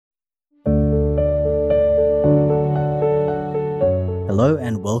Hello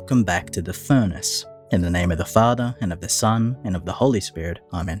and welcome back to The Furnace. In the name of the Father, and of the Son, and of the Holy Spirit.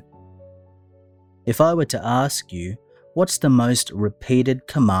 Amen. If I were to ask you, what's the most repeated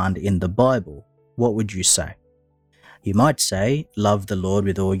command in the Bible, what would you say? You might say, love the Lord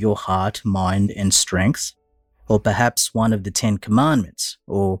with all your heart, mind, and strength, or perhaps one of the 10 Commandments,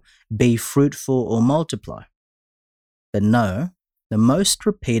 or be fruitful or multiply. But no, the most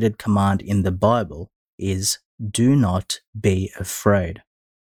repeated command in the Bible is do not be afraid.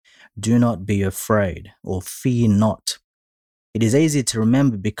 Do not be afraid, or fear not. It is easy to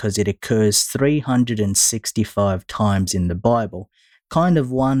remember because it occurs 365 times in the Bible, kind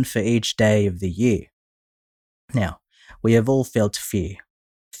of one for each day of the year. Now, we have all felt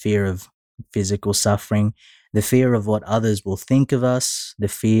fear of physical suffering, the fear of what others will think of us, the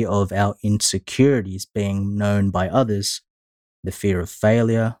fear of our insecurities being known by others, the fear of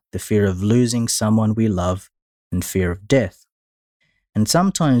failure, the fear of losing someone we love, and fear of death. And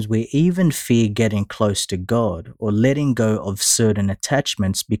sometimes we even fear getting close to God or letting go of certain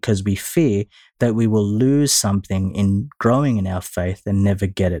attachments because we fear that we will lose something in growing in our faith and never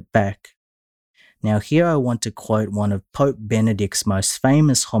get it back. Now here I want to quote one of Pope Benedict's most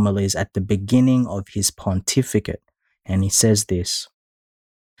famous homilies at the beginning of his pontificate, and he says this: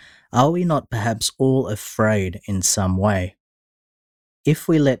 "Are we not perhaps all afraid in some way? If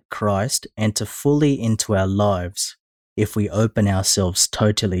we let Christ enter fully into our lives, if we open ourselves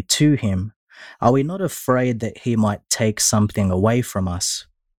totally to him, are we not afraid that he might take something away from us?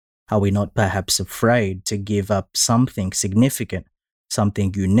 Are we not perhaps afraid to give up something significant,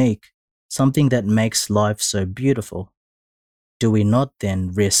 something unique, something that makes life so beautiful? Do we not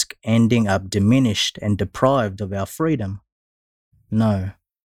then risk ending up diminished and deprived of our freedom? No.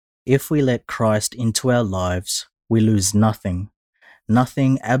 If we let Christ into our lives, we lose nothing.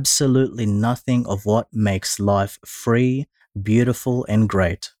 Nothing, absolutely nothing of what makes life free, beautiful, and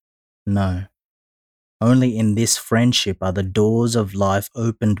great. No. Only in this friendship are the doors of life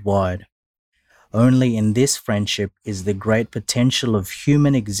opened wide. Only in this friendship is the great potential of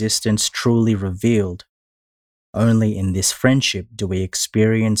human existence truly revealed. Only in this friendship do we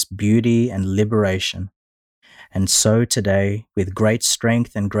experience beauty and liberation. And so today, with great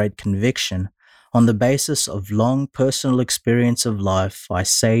strength and great conviction, on the basis of long personal experience of life, I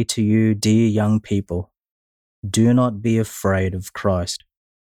say to you, dear young people, do not be afraid of Christ.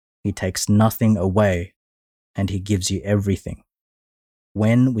 He takes nothing away, and he gives you everything.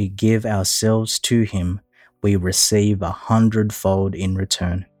 When we give ourselves to him, we receive 100-fold in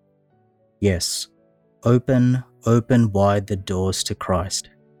return. Yes, open wide the doors to Christ,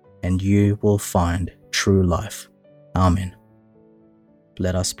 and you will find true life. Amen.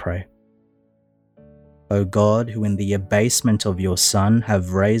 Let us pray. O God, who in the abasement of your Son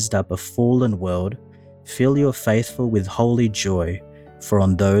have raised up a fallen world, fill your faithful with holy joy, for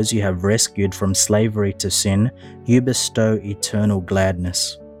on those you have rescued from slavery to sin, you bestow eternal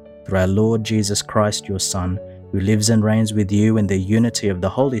gladness. Through our Lord Jesus Christ, your Son, who lives and reigns with you in the unity of the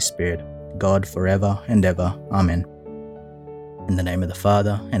Holy Spirit, God forever and ever. Amen. In the name of the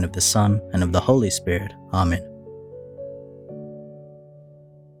Father, and of the Son, and of the Holy Spirit. Amen.